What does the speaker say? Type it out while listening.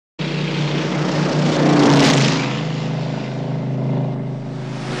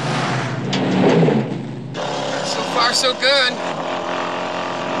so good.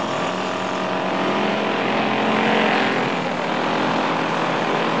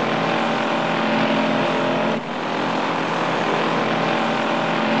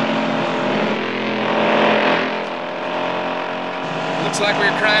 Looks like we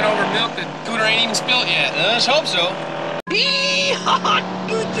were crying over milk that Cooter ain't even spilt yet. Let's hope so.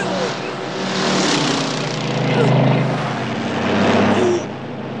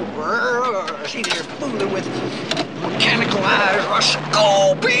 See, they're fooling with mechanical eyes. A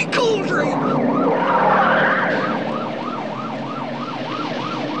Scooby cool drink.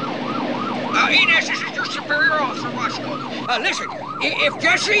 Enos, this is your superior officer, Roscoe. Listen, if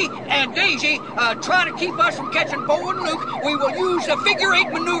Jesse and Daisy try to keep us from catching Bo and Luke, we will use the figure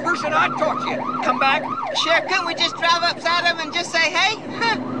 8 maneuvers that I taught you. Come back. Sure, couldn't we just drive upside them and just say hey?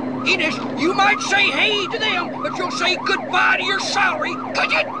 Huh? Enos, you might say hey to them, but you'll say goodbye to your salary.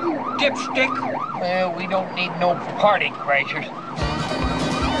 Could you, dipstick? Well, we don't need no party crashers.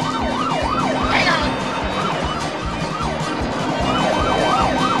 Hang on.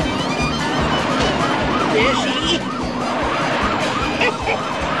 Jesse?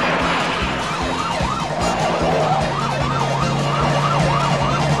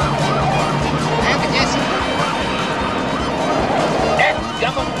 Have it, Jesse.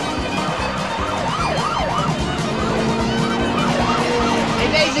 Hey,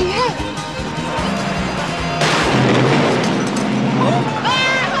 Daisy, yeah?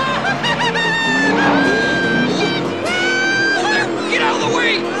 Get out of the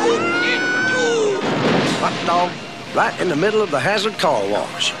way! Hot dog, right in the middle of the Hazzard car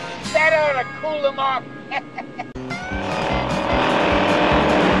wash. That ought to cool them off.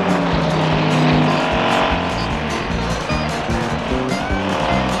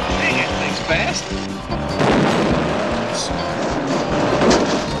 Dang it, thing's fast.